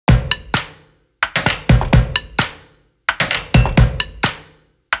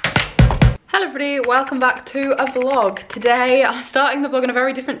Hello everybody, welcome back to a vlog. Today I'm starting the vlog on a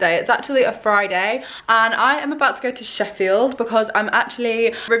very different day. It's actually a Friday and I am about to go to Sheffield because I'm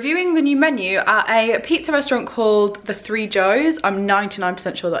actually reviewing the new menu at a pizza restaurant called the Three Joes. I'm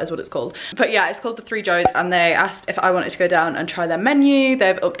 99% sure that is what it's called. But yeah, it's called the Three Joes and they asked if I wanted to go down and try their menu.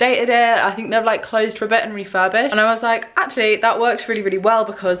 They've updated it. I think they've like closed for a bit and refurbished. And I was like, actually that works really, really well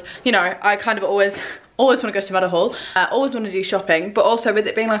because, you know, I kind of always want to go to Meadowhall, always want to do shopping, but also with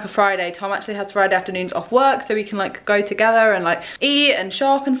it being like a Friday, Tom actually has Friday afternoons off work so we can like go together and like eat and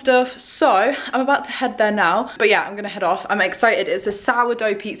shop and stuff. So I'm about to head there now, but yeah, I'm gonna head off. I'm excited. It's a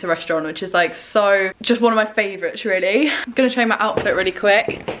sourdough pizza restaurant, which is like so just one of my favorites really. I'm gonna show you my outfit really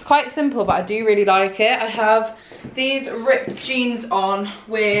quick. It's quite simple, but I do really like it. I have these ripped jeans on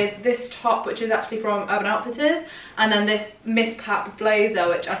with this top, which is actually from Urban Outfitters, and then this miscap blazer,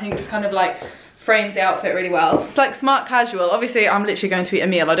 which I think just kind of like frames the outfit really well. It's like smart casual. Obviously I'm literally going to eat a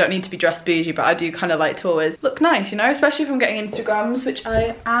meal. I don't need to be dressed bougie, but I do kind of like to always look nice, you know, especially if I'm getting Instagrams, which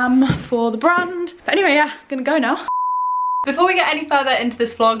I am for the brand. But anyway, yeah, gonna go now. Before we get any further into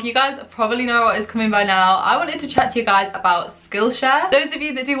this vlog, you guys probably know what is coming by now. I wanted to chat to you guys about Skillshare. Those of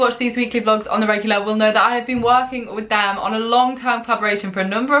you that do watch these weekly vlogs on the regular will know that I have been working with them on a long-term collaboration for a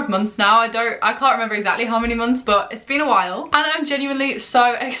number of months now. I can't remember exactly how many months, but it's been a while. And I'm genuinely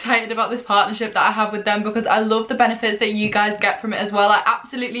so excited about this partnership that I have with them because I love the benefits that you guys get from it as well. I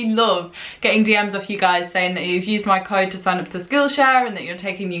absolutely love getting DMs off you guys saying that you've used my code to sign up to Skillshare and that you're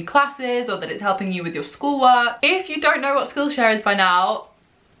taking new classes or that it's helping you with your schoolwork. If you don't know what Skillshare is by now,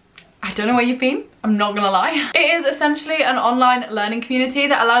 I don't know where you've been, I'm not gonna lie. It is essentially an online learning community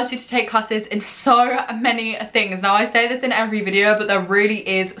that allows you to take classes in so many things. Now I say this in every video, but there really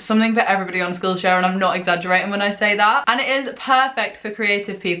is something for everybody on Skillshare, and I'm not exaggerating when I say that. And it is perfect for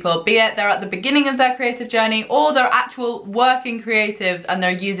creative people, be it they're at the beginning of their creative journey or they're actual working creatives and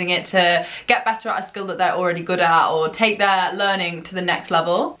they're using it to get better at a skill that they're already good at or take their learning to the next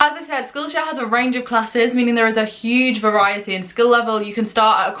level. As I said, Skillshare has a range of classes, meaning there is a huge variety in skill level. You can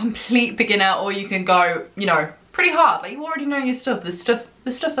start at a complete beginner or you can go, you know, pretty hard. Like you already know your stuff. There's stuff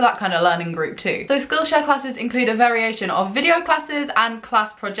for that kind of learning group too. So Skillshare classes include a variation of video classes and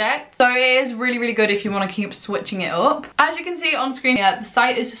class projects. So it is really, really good if you want to keep switching it up. As you can see on screen here, the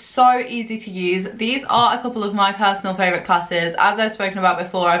site is so easy to use. These are a couple of my personal favorite classes. As I've spoken about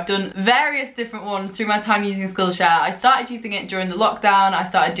before, I've done various different ones through my time using Skillshare. I started using it during the lockdown. I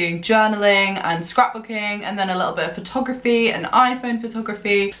started doing journaling and scrapbooking and then a little bit of photography and iPhone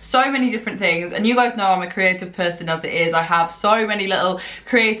photography. So many different things. And you guys know I'm a creative person as it is. I have so many little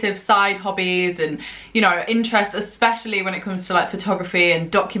creative side hobbies and, you know, interests, especially when it comes to like photography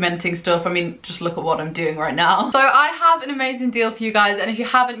and documenting stuff. I mean, just look at what I'm doing right now. So I have an amazing deal for you guys, and if you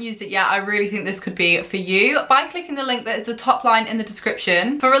haven't used it yet, I really think this could be for you. By clicking the link that is the top line in the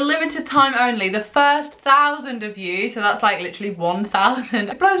description, for a limited time only, the first 1,000 of you, so that's like literally 1,000,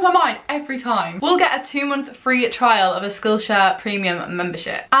 it blows my mind every time, we'll get a 2-month free trial of a Skillshare premium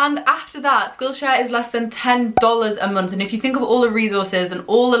membership. And after that, Skillshare is less than $10 a month, and if you think of all the resources and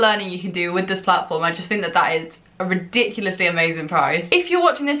all the learning you can do with this platform, I just think that that is a ridiculously amazing price. If you're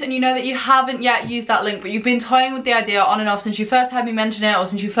watching this and you know that you haven't yet used that link, but you've been toying with the idea on and off since you first heard me mention it or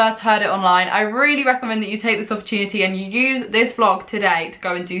since you first heard it online, I really recommend that you take this opportunity and you use this vlog today to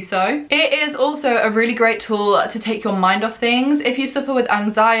go and do so. It is also a really great tool to take your mind off things. If you suffer with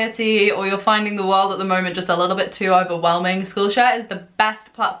anxiety or you're finding the world at the moment just a little bit too overwhelming, Skillshare is the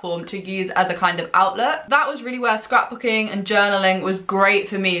best platform to use as a kind of outlet. That was really where scrapbooking and journaling was great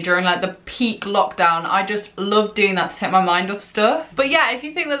for me during like the peak lockdown. I just loved doing that to take my mind off stuff. But yeah, if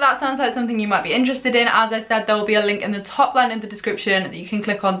you think that that sounds like something you might be interested in, as I said, there will be a link in the top line in the description that you can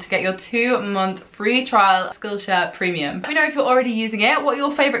click on to get your 2-month free trial Skillshare Premium. Let me know if you're already using it, what are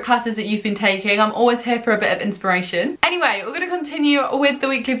your favourite classes that you've been taking. I'm always here for a bit of inspiration. Anyway, we're going to continue with the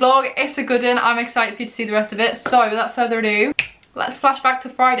weekly vlog. It's a good one. I'm excited for you to see the rest of it. So without further ado, let's flash back to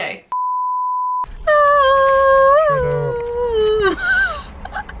Friday.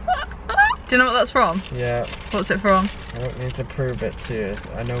 Do you know what that's from? Yeah. What's it from? I don't need to prove it to you.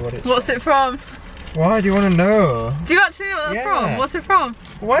 I know what it's What's it from? Why do you want to know? Do you actually know what that's from? What's it from?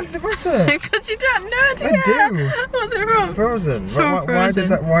 Why does it matter? Because you don't know it yet. I do. What's it from? Frozen. From Frozen.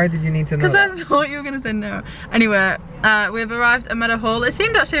 Why did you need to know? Because I thought you were going to say no. Anyway, we've arrived at Meadowhall. It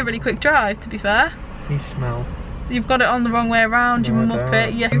seemed actually a really quick drive, to be fair. You smell. You've got it on the wrong way around, you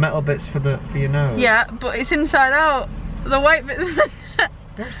muppet. Yeah. The metal bits for your nose. Yeah, but it's inside out. The white bits.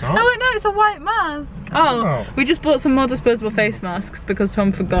 No, it's not. Oh wait, no, it's a white mask. Oh, we just bought some more disposable face masks because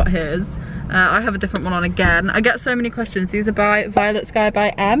Tom forgot his. I have a different one on again. I get so many questions. These are by Violet Sky by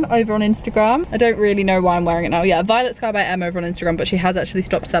M over on Instagram. I don't really know why I'm wearing it now. Yeah, Violet Sky by M over on Instagram, but she has actually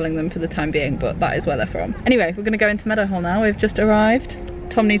stopped selling them for the time being, but that is where they're from. Anyway, we're gonna go into Meadowhall now. We've just arrived.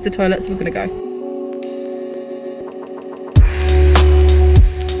 Tom needs the toilet, so we're gonna go.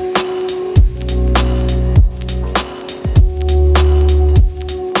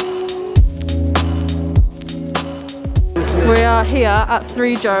 We are here at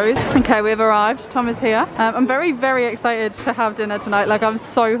 3 Joe's. Okay, we've arrived. Tom is here. I'm very, very excited to have dinner tonight. Like, I'm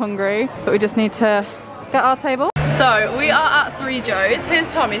so hungry, but we just need to get our table. So, we are at 3 Joe's. Here's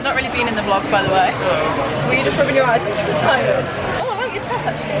Tom. He's not really been in the vlog, by the way. Were you just rubbing your eyes because you're tired? Oh, I like your top,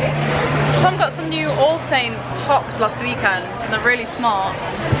 actually. Tom got some new All Saint tops last weekend. They're really smart.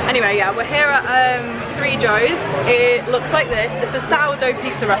 Anyway, yeah, we're here at 3 Joe's. It looks like this. It's a sourdough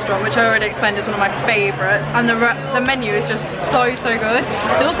pizza restaurant, which I already explained is one of my favourites. And the menu is just so, so good.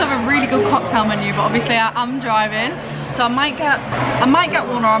 They also have a really good cocktail menu, but obviously I am driving. So I might get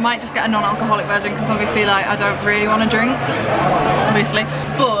one, or I might just get a non-alcoholic version, because obviously, like, I don't really want to drink, obviously.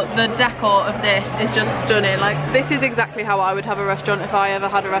 But the decor of this is just stunning. Like, this is exactly how I would have a restaurant if I ever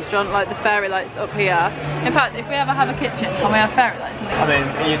had a restaurant. Like the fairy lights up here. In fact, if we ever have a kitchen, can we have fairy lights? I mean,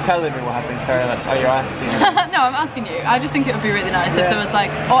 are you telling me what happened, fairy lights? Oh, you're asking me. No, I'm asking you. I just think it would be really nice if there was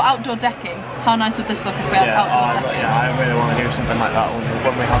like, or outdoor decking. How nice would this look if we had outdoor decking? Yeah, I really want to do something like that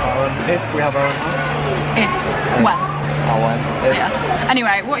when we have our own. If we have our own house. When? Oh, when? Yeah.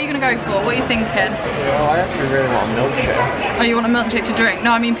 Anyway, what are you going to go for? What are you thinking? Well, I actually really want a milkshake. Oh, you want a milkshake to drink?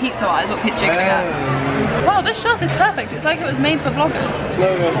 No, I mean pizza-wise. What pizza are you going to get? Wow, this shelf is perfect. It's like it was made for vloggers.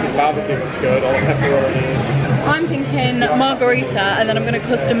 Slow roasted barbecue looks good, all pepperoni. I'm thinking margarita, and then I'm going to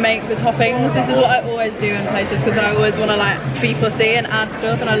custom make the toppings. This is what I always do in places, because I always want to like be fussy and add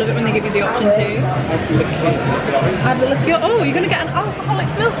stuff, and I love it when they give you the option to. Add the liqueur. Oh, you're going to get an alcoholic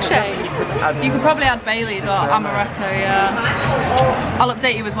milkshake. You could probably add Bailey's or amaretto, yeah. I'll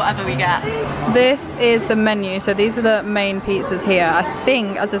update you with whatever we get. This is the menu, so these are the main pizzas here. I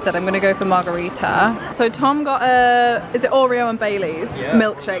think, as I said, I'm going to go for margarita. So Tom got is it Oreo and Bailey's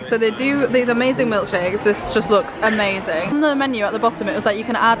milkshake. So they do these amazing milkshakes. This just looks amazing. On the menu at the bottom, it was like you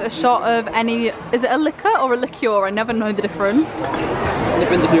can add a shot of any, is it a liquor or a liqueur? I never know the difference.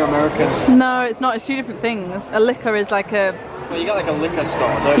 Depends if you're American. No, it's not. It's two different things. A liquor is like a... Well, you got like a liquor store,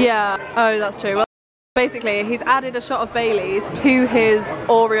 don't you? Yeah. Oh, that's true. Well, basically, he's added a shot of Bailey's to his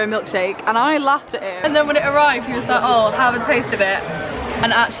Oreo milkshake, and I laughed at him. And then when it arrived, he was like, oh, have a taste of it.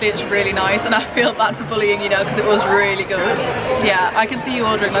 And actually, it's really nice, and I feel bad for bullying you now, because it was really good. Yeah, I can see you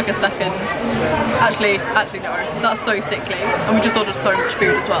ordering like a second. Actually no, that's so sickly. And we just ordered so much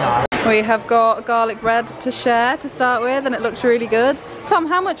food as well. We have got garlic bread to share to start with, and it looks really good. Tom,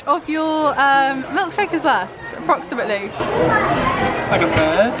 how much of your milkshake is left, approximately? Like a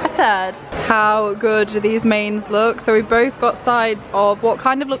third. A third. How good do these mains look? So we both got sides of what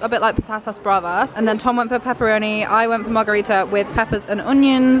kind of look a bit like patatas bravas, and then Tom went for pepperoni, I went for margarita with peppers and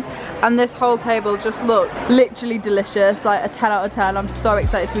onions, and this whole table just looked literally delicious, like a 10 out of 10. I'm so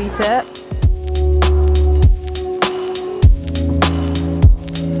excited to eat it.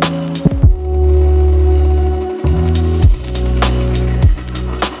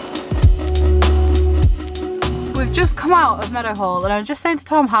 Just come out of Meadowhall, and I was just saying to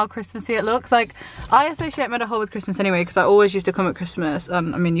Tom how Christmassy it looks. Like, I associate Meadowhall with Christmas anyway, because I always used to come at Christmas. I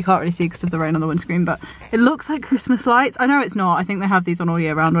mean, you can't really see because of the rain on the windscreen, but it looks like Christmas lights. I know it's not. I think they have these on all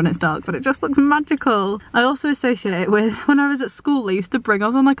year round when it's dark, but it just looks magical. I also associate it with when I was at school. They used to bring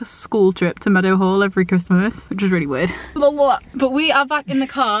us on like a school trip to Meadowhall every Christmas, which was really weird. But we are back in the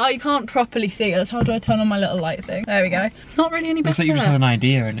car. You can't properly see us. How do I turn on my little light thing? There we go. Not really any better. It's like you just had an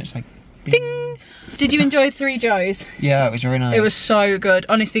idea, and it's like ding. Did you enjoy 3 Joe's? Yeah, it was very nice. It was so good.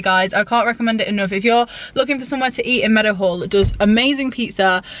 Honestly, guys, I can't recommend it enough. If you're looking for somewhere to eat in Meadowhall that does amazing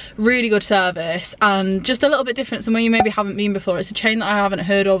pizza, really good service, and just a little bit different, somewhere you maybe haven't been before. It's a chain that I haven't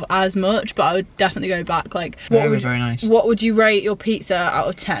heard of as much, but I would definitely go back. Like, it was very nice. What would you rate your pizza out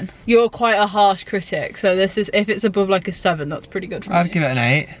of 10? You're quite a harsh critic, so this is, if it's above like a 7, that's pretty good for me. I'd give it an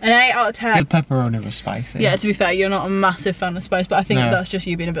 8. An 8 out of 10. The pepperoni was spicy. Yeah, to be fair, you're not a massive fan of spice, but I think that's just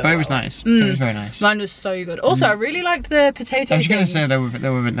you being a bit. But it was nice. It was very nice. Mine was so good. Also, I really liked the potato. I was going to say they were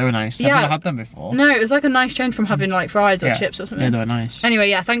nice. I've never had them before. No, it was like a nice change from having like fries or chips or something. Yeah, they were nice. Anyway,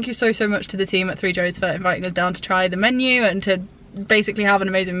 yeah, thank you so much to the team at 3 Joe's for inviting us down to try the menu and to basically have an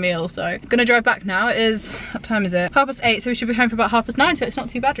amazing meal. So I'm gonna drive back now. It is, what time is it? 8:30, so we should be home for about 9:30, so it's not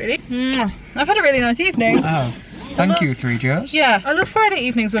too bad really. I've had a really nice evening. Oh. Thank you, 3 Joe's. Yeah, I love Friday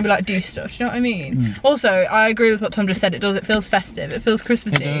evenings when we like do stuff, do you know what I mean? Also, I agree with what Tom just said, it feels festive, it feels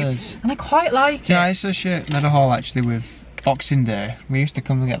Christmassy. It does. And I quite like it. Yeah, I associate Meadowhall actually with Boxing Day. We used to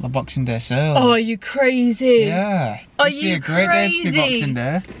come and get the Boxing Day sales. Oh, are you crazy? Yeah. Are Used to be you a great day to be crazy? Boxing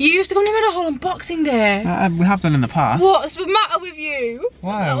Day. You used to come to Meadowhall on Boxing Day? We have done in the past. What's the matter with you?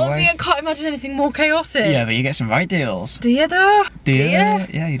 Why? I can't imagine anything more chaotic. Yeah, but you get some right deals. Do you though? Do you? you?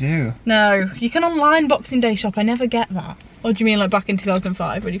 Yeah, you do. No, you can online Boxing Day shop. I never get that. Or do you mean like back in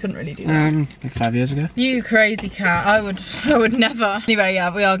 2005 when you couldn't really do that? Like 5 years ago. You crazy cat, I would never. Anyway,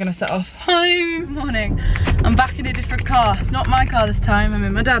 yeah, we are gonna set off home. Morning. I'm back in a different car. It's not my car this time, I'm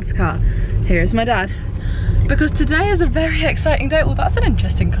in my dad's car. Here's my dad. Because today is a very exciting day. Oh, that's an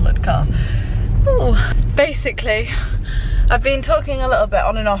interesting coloured car. Oh, basically, I've been talking a little bit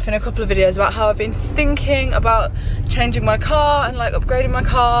on and off in a couple of videos about how I've been thinking about changing my car and like upgrading my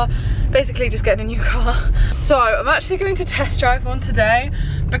car, basically just getting a new car. So I'm actually going to test drive one today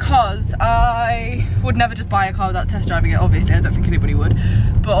because I would never just buy a car without test driving it, obviously. I don't think anybody would.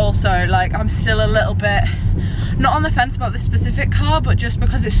 But also, like, I'm still a little bit not on the fence about this specific car, but just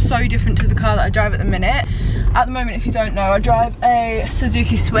because it's so different to the car that I drive at the minute. At the moment, if you don't know, I drive a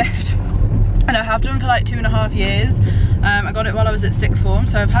Suzuki Swift. And I have done for like 2.5 years. I got it while I was at sixth form,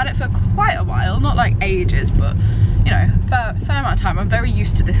 so I've had it for quite a while, not like ages, but you know, fair amount of time. I'm very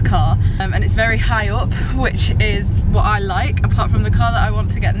used to this car, and it's very high up, which is what I like. Apart from the car that I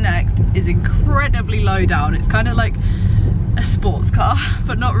want to get next is incredibly low down. It's kind of like a sports car,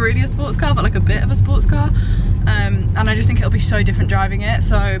 but not really a sports car, but like a bit of a sports car. And I just think it'll be so different driving it.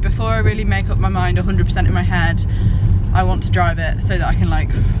 So before I really make up my mind 100% in my head, I want to drive it so that I can, like,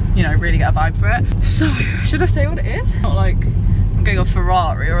 you know, really get a vibe for it. So, should I say what it is? Not like I'm going a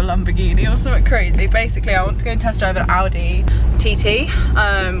Ferrari or a Lamborghini or something crazy. Basically, I want to go and test drive an Audi TT,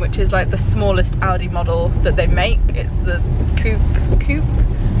 which is like the smallest Audi model that they make. It's the coupe.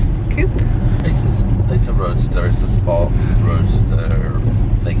 It's a roadster, it's a sports roadster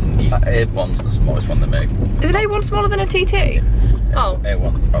thing. A1's the smallest one they make. Is an A1 smaller than a TT? Oh,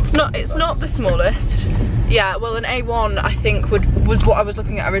 A1's probably it's not the smallest. Yeah, well, an A1 I think was what I was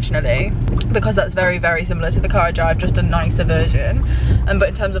looking at originally, because that's very, very similar to the car I drive, just a nicer version. But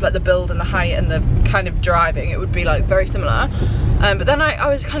in terms of like the build and the height and the kind of driving, it would be like very similar. But then I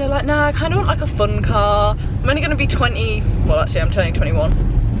was kind of like, nah, I kind of want like a fun car. I'm only going to be 20, well actually I'm turning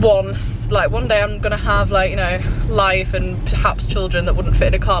 21 once. Like one day I'm gonna have, like, you know, life and perhaps children that wouldn't fit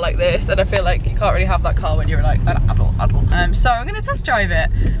in a car like this, and I feel like you can't really have that car when you're like an adult. So I'm gonna test drive it.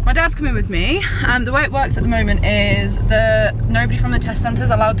 My dad's coming with me, and the way it works at the moment is nobody from the test centre is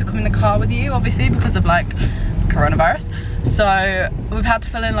allowed to come in the car with you, obviously because of like coronavirus. So we've had to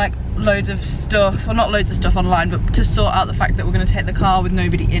fill in like loads of stuff, or not loads of stuff online, but to sort out the fact that we're going to take the car with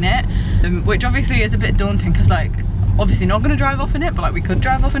nobody in it, which obviously is a bit daunting because, like, obviously not going to drive off in it, but like we could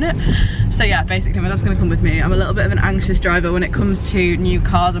drive off in it. So yeah, basically my dad's going to come with me. I'm a little bit of an anxious driver when it comes to new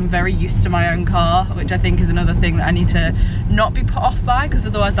cars. I'm very used to my own car, which I think is another thing that I need to not be put off by, because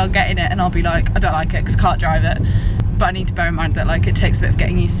otherwise I'll get in it and I'll be like, I don't like it because I can't drive it. But I need to bear in mind that, like, it takes a bit of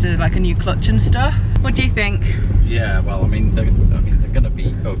getting used to like a new clutch and stuff. What do you think? Yeah, well, I mean they're gonna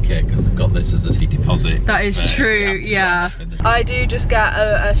be okay because they've got this as a deposit. That is true, yeah. I do just get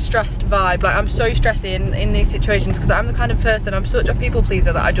a stressed vibe. Like, I'm so stressy in these situations because I'm the kind of person, I'm such a people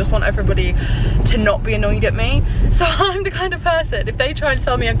pleaser that I just want everybody to not be annoyed at me. So I'm the kind of person, if they try and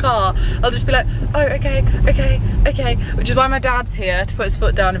sell me a car, I'll just be like, oh, okay, which is why my dad's here to put his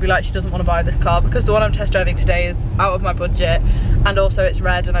foot down and be like, she doesn't want to buy this car because the one I'm test driving today is out of my budget, and also it's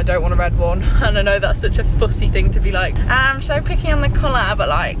red and I don't want a red one. And I know that's such a fussy thing to be like, I'm so picky on the colour, but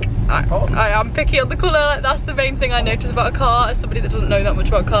like I am picky on the colour. Like, that's the main thing I notice about a car. As somebody that doesn't know that much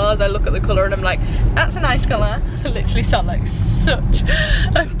about cars, I look at the colour and I'm like, that's a nice colour. I literally sound like such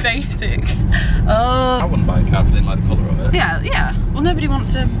a basic. I wouldn't buy a car if I didn't like the colour of it. Yeah. Well, nobody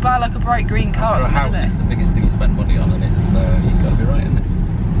wants to buy like a bright green car. After a house, it's the biggest thing you spend money on, and it's you've got to be right in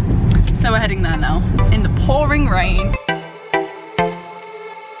it. So we're heading there now, in the pouring rain.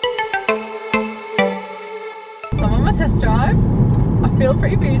 So I'm on my test drive. I feel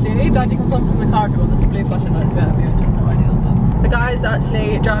pretty bougie. Dad, you can plug some in the car if you want. There's some blue flashing lights behind me, which is not ideal. But the guy's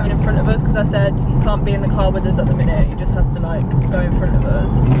actually driving in front of us because I said he can't be in the car with us at the minute. He just has to like go in front of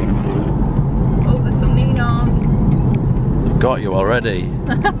us. Oh, there's some neon. They've got you already.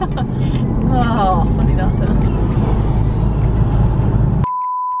 Oh, funny that.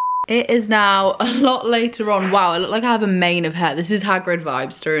 It is now a lot later on. Wow, I look like I have a mane of hair. This is Hagrid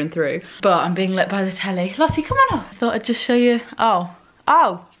vibes through and through. But I'm being lit by the telly. Lottie, come on up. I thought I'd just show you. Oh.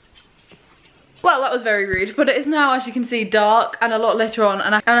 Well, that was very rude, but it is now, as you can see, dark and a lot later on,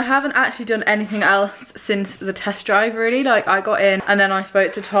 and I haven't actually done anything else since the test drive, really. Like, I got in and then I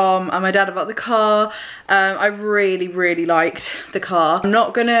spoke to Tom and my dad about the car. I really liked the car. I'm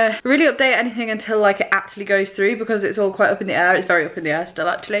not gonna really update anything until like it actually goes through, because it's all quite up in the air. It's very up in the air still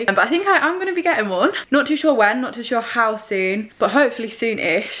actually, but I think I'm going to be getting one. Not too sure when, not too sure how soon, but hopefully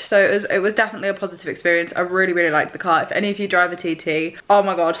soon-ish. So it was definitely a positive experience. I really liked the car. If any of you drive a TT, oh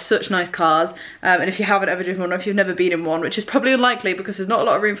my god, such nice cars. And if you haven't ever driven one, or if you've never been in one, which is probably unlikely because there's not a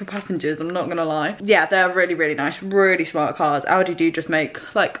lot of room for passengers, I'm not gonna lie. Yeah, they're really nice, really smart cars. Audi do just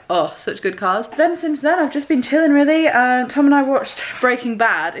make like, oh, such good cars. Then since then I've just been chilling really. Tom and I watched Breaking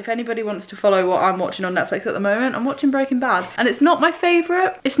Bad. If anybody wants to follow what I'm watching on Netflix at the moment, I'm watching Breaking Bad, and it's not my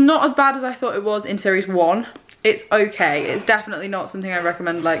favourite. It's not as bad as I thought it was in series 1. It's okay. It's definitely not something I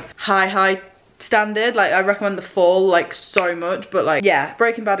recommend like high standard. Like, I recommend The Fall like so much, but like, yeah,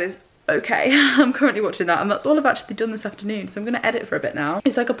 Breaking Bad is okay. I'm currently watching that, and that's all I've actually done this afternoon, so I'm gonna edit for a bit now.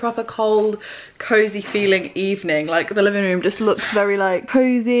 It's like a proper cold, cozy feeling evening. Like, the living room just looks very like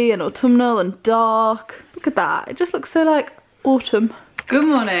cozy and autumnal and dark. Look at that, it just looks so like autumn. Good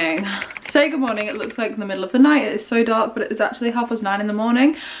morning. Say good morning. It looks like the middle of the night. It is so dark, but it is actually 9:30 in the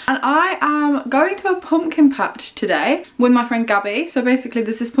morning, and I am going to a pumpkin patch today with my friend Gabby. So basically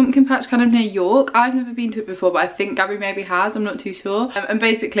there's this pumpkin patch kind of near York. I've never been to it before, but I think Gabby maybe has, I'm not too sure. And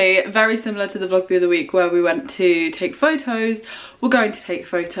basically very similar to the vlog the other week where we went to take photos, we're going to take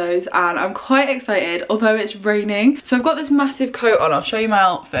photos, and I'm quite excited, although it's raining. So I've got this massive coat on. I'll show you my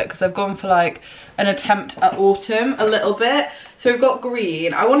outfit because I've gone for like an attempt at autumn a little bit. So we've got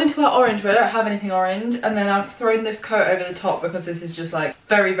green. I wanted to wear orange, but I don't have anything orange. And then I've thrown this coat over the top because this is just like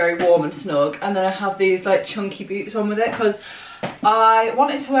very warm and snug. And then I have these like chunky boots on with it because I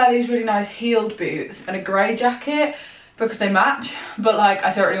wanted to wear these really nice heeled boots and a grey jacket because they match, but like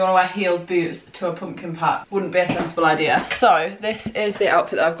I don't really want to wear heeled boots to a pumpkin patch. Wouldn't be a sensible idea. So this is the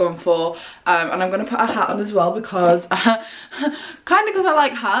outfit that I've gone for, and I'm going to put a hat on as well because kind of because I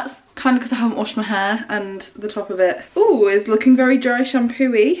like hats, kind of because I haven't washed my hair, and the top of it, ooh, is looking very dry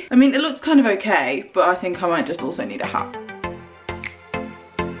shampoo-y. I mean, it looks kind of okay, but I think I might just also need a hat.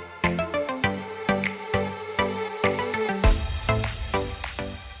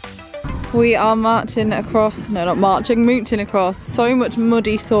 We are marching across, no not marching, mooching across so much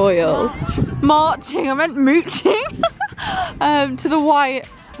muddy soil. Marching, I meant mooching. To the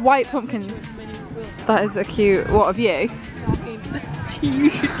white pumpkins. That is a cute, what of you? You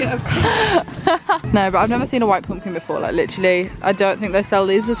should get a No, but I've never seen a white pumpkin before, like literally. I don't think they sell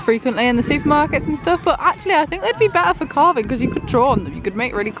these as frequently in the supermarkets and stuff, but actually I think they'd be better for carving because you could draw on them. You could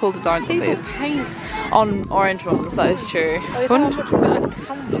make really cool designs on these. Paint on orange ones, that is true.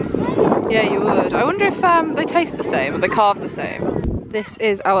 Yeah, you would. I wonder if they taste the same and they carve the same. This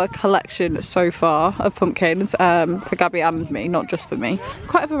is our collection so far of pumpkins for Gabby and me, not just for me.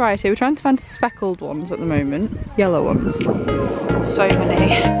 Quite a variety. We're trying to find speckled ones at the moment. Yellow ones. So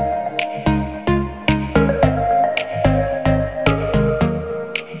many.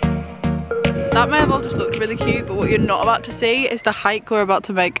 That may have all just looked really cute, but what you're not about to see is the hike we're about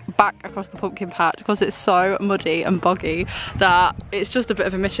to make back across the pumpkin patch because it's so muddy and boggy that it's just a bit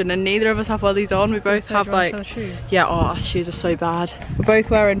of a mission, and neither of us have wellies on. We both have like, shoes. Yeah, oh, our shoes are so bad. We're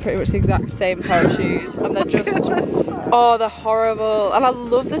both wearing pretty much the exact same pair of shoes, and they're just, oh, they're horrible. And I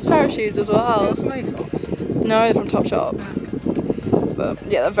love this pair of shoes as well. No, they're from Topshop. But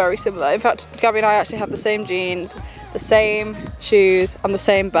yeah, they're very similar. In fact, Gabby and I actually have the same jeans, the same shoes and the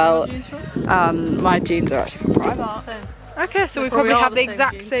same belt, and my jeans are actually from Primark. Okay, so we probably have the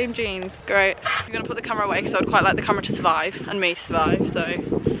exact same jeans. Great. I'm gonna put the camera away because I'd quite like the camera to survive and me to survive, so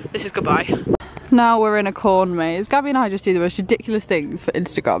this is goodbye. Now we're in a corn maze. Gabby and I just do the most ridiculous things for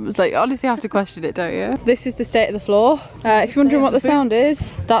Instagram. It's like, you honestly have to question it, don't you? This is the state of the floor. If you're wondering what the sound is,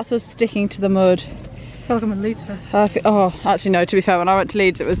 that's us sticking to the mud. I feel like I'm in Leeds first. Oh, actually no, to be fair, when I went to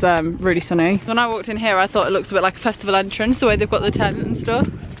Leeds it was really sunny. When I walked in here I thought it looks a bit like a festival entrance, the way they've got the tent and stuff.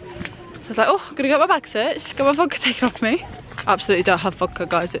 I was like, oh, I'm gonna get my bag searched, get my vodka taken off me. Absolutely don't have vodka,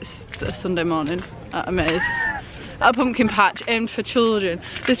 guys, it's a Sunday morning at a maze. At a pumpkin patch aimed for children.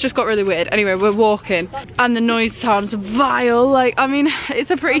 This just got really weird. Anyway, we're walking and the noise sounds vile. Like, I mean, it's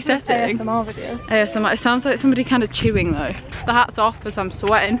a pretty setting. ASMR video. ASMR, it sounds like somebody kind of chewing though. The hat's off because I'm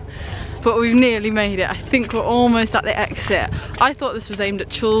sweating. But we've nearly made it. I think we're almost at the exit. I thought this was aimed at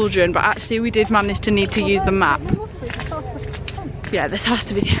children, but actually we did manage to need to use the map. Yeah, this has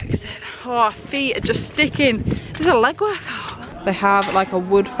to be the exit. Oh, our feet are just sticking. This is a leg workout. They have like a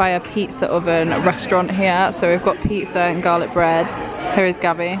wood fire pizza oven restaurant here. So we've got pizza and garlic bread. Here is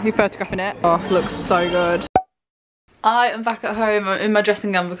Gabby. We're photographing it. Oh, looks so good. I am back at home in my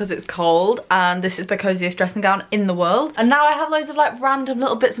dressing gown because it's cold, and this is the coziest dressing gown in the world. And now I have loads of like random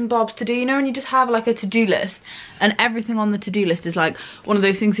little bits and bobs to do, you know, when you just have like a to-do list and everything on the to-do list is like one of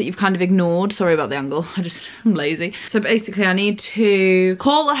those things that you've kind of ignored. Sorry about the angle, I'm lazy. So basically I need to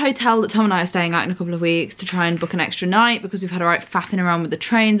call the hotel that Tom and I are staying at in a couple of weeks to try and book an extra night, because we've had a right faffing around with the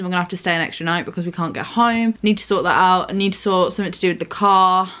trains and we're gonna have to stay an extra night because we can't get home. Need to sort that out. I need to sort something to do with the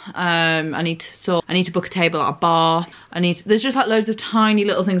car. I need to book a table at a bar. There's just like loads of tiny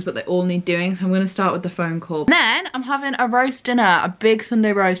little things, but they all need doing. So I'm gonna start with the phone call. Then I'm having a roast dinner, a big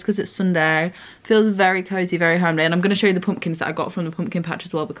Sunday roast because it's Sunday. Feels very cozy, very homely. And I'm gonna show you the pumpkins that I got from the pumpkin patch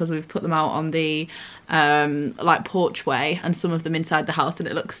as well, because we've put them out on the like porchway and some of them inside the house, and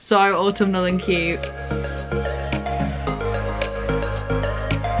it looks so autumnal and cute.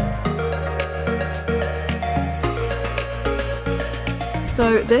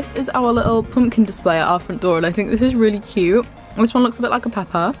 So this is our little pumpkin display at our front door, and I think this is really cute. This one looks a bit like a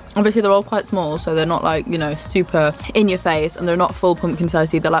pepper. Obviously they're all quite small, so they're not like, you know, super in your face, and they're not full pumpkin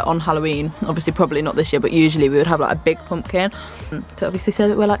size either, like on Halloween. Obviously probably not this year, but usually we would have like a big pumpkin to obviously say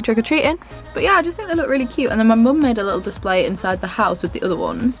that we're like trick-or-treating. But yeah, I just think they look really cute. And then my mum made a little display inside the house with the other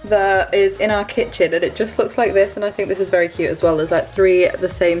ones. That is in our kitchen, and it just looks like this, and I think this is very cute as well. There's like 3 the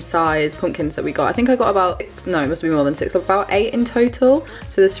same size pumpkins that we got. I think I got about, no, it must be more than 6, about 8 in total.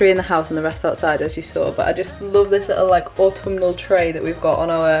 So there's 3 in the house and the rest outside, as you saw. But I just love this little like autumnal tray that we've got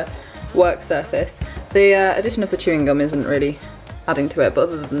on our work surface. The addition of the chewing gum isn't really adding to it, but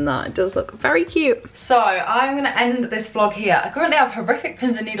other than that, it does look very cute. So I'm gonna end this vlog here. I currently have horrific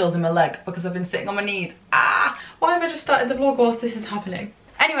pins and needles in my leg because I've been sitting on my knees. Why have I just started the vlog whilst this is happening?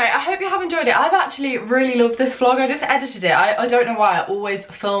 Anyway, I hope you have enjoyed it. I've actually really loved this vlog. I just edited it. I don't know why. I always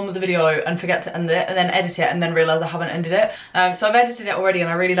film the video and forget to end it, and then edit it and then realise I haven't ended it. So I've edited it already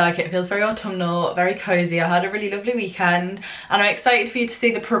and I really like it. It feels very autumnal, very cozy. I had a really lovely weekend, and I'm excited for you to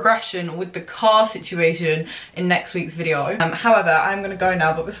see the progression with the car situation in next week's video. However, I'm going to go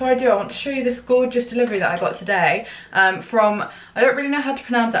now, but before I do, I want to show you this gorgeous delivery that I got today from, I don't really know how to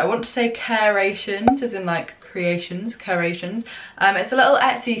pronounce it. I want to say Carations, as in like creations. It's a little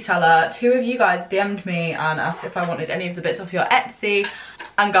Etsy seller. 2 of you guys DM'd me and asked if I wanted any of the bits off your Etsy,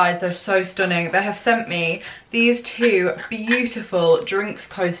 and guys, they're so stunning. They have sent me these 2 beautiful drinks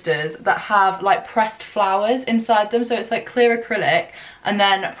coasters that have like pressed flowers inside them, so it's like clear acrylic and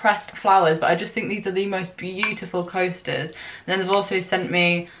then pressed flowers, but I just think these are the most beautiful coasters. And then they've also sent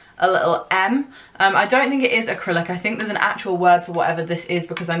me a little M. I don't think it is acrylic. I think there's an actual word for whatever this is,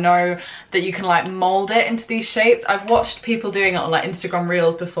 because I know that you can like mold it into these shapes. I've watched people doing it on like Instagram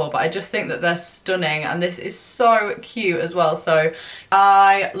reels before, but I just think that they're stunning, and this is so cute as well. So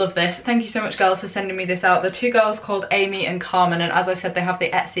I love this. Thank you so much, girls, for sending me this out. The 2 girls called Amy and Carmen, and as I said, they have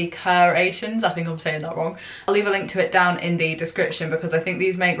the Etsy Carations. I think I'm saying that wrong. I'll leave a link to it down in the description, because I think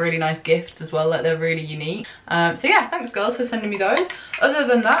these make really nice gifts as well. Like, they're really unique. So yeah, thanks girls for sending me those. Other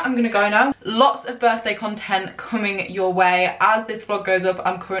than that, I'm gonna go now. Lots of birthday content coming your way. As this vlog goes up,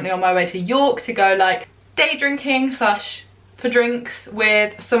 I'm currently on my way to York to go like day drinking / for drinks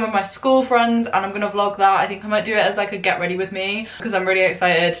with some of my school friends, and I'm gonna vlog that. I think I might do it as like a get ready with me, because I'm really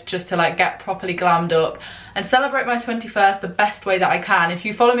excited just to like get properly glammed up and celebrate my 21st the best way that I can. If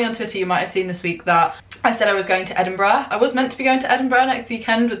you follow me on Twitter, you might have seen this week that I said I was going to Edinburgh. I was meant to be going to Edinburgh next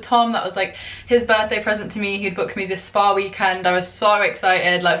weekend with Tom. That was like his birthday present to me. He'd booked me this spa weekend. I was so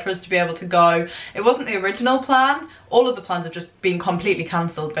excited like for us to be able to go. It wasn't the original plan. All of the plans have just been completely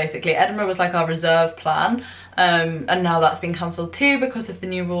cancelled basically. Edinburgh was like our reserve plan, and now that's been cancelled too because of the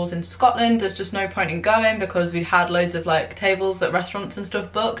new rules in Scotland. There's just no point in going because we'd had loads of like tables at restaurants and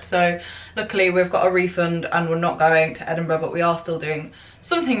stuff booked. So luckily we've got a refund and we're not going to Edinburgh, but we are still doing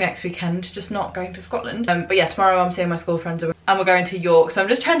something next weekend, just not going to Scotland. But yeah, tomorrow I'm seeing my school friends and we're going to York. So I'm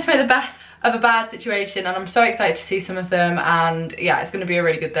just trying to make the best of a bad situation, and I'm so excited to see some of them, and yeah, it's going to be a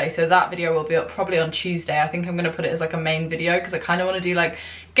really good day. So that video will be up probably on Tuesday. I think I'm going to put it as like a main video because I kind of want to do like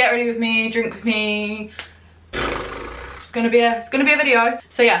get ready with me, drink with me. It's gonna be a video.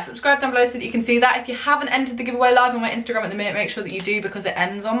 So yeah, subscribe down below so that you can see that. If you haven't entered the giveaway live on my Instagram at the minute, make sure that you do, because it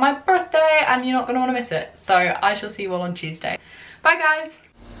ends on my birthday and you're not going to want to miss it. So I shall see you all on Tuesday. Bye guys.